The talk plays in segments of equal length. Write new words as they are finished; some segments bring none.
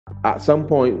At some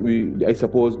point, I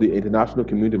suppose the international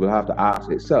community will have to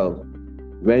ask itself,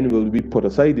 when will we put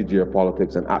aside the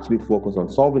geopolitics and actually focus on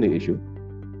solving the issue?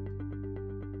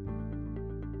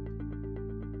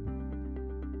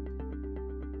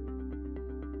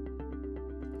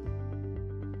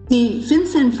 The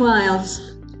FinCEN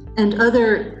files and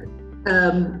other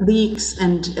leaks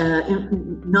and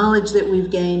knowledge that we've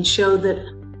gained show that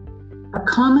a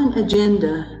common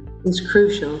agenda is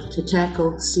crucial to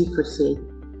tackle secrecy.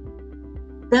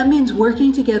 That means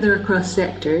working together across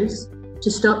sectors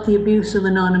to stop the abuse of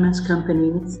anonymous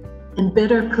companies and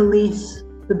better police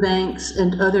the banks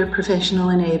and other professional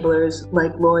enablers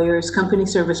like lawyers, company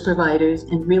service providers,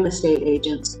 and real estate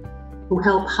agents who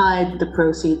help hide the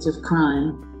proceeds of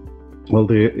crime. Well,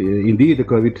 indeed, the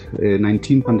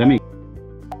COVID-19 pandemic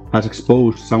has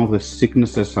exposed some of the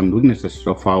sicknesses and weaknesses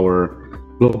of our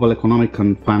global economic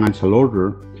and financial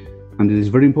order, and it is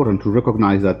very important to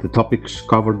recognize that the topics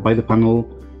covered by the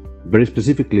panel, very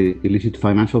specifically illicit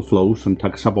financial flows and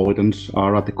tax avoidance,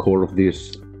 are at the core of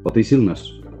this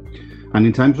illness. And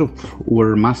in times of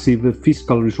where massive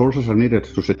fiscal resources are needed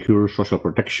to secure social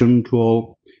protection to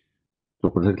all, to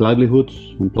protect livelihoods,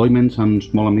 employment, and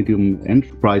small and medium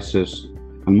enterprises,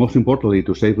 and most importantly,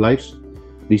 to save lives,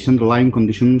 these underlying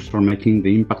conditions are making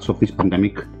the impacts of this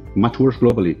pandemic much worse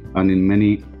globally and in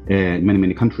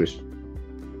many countries.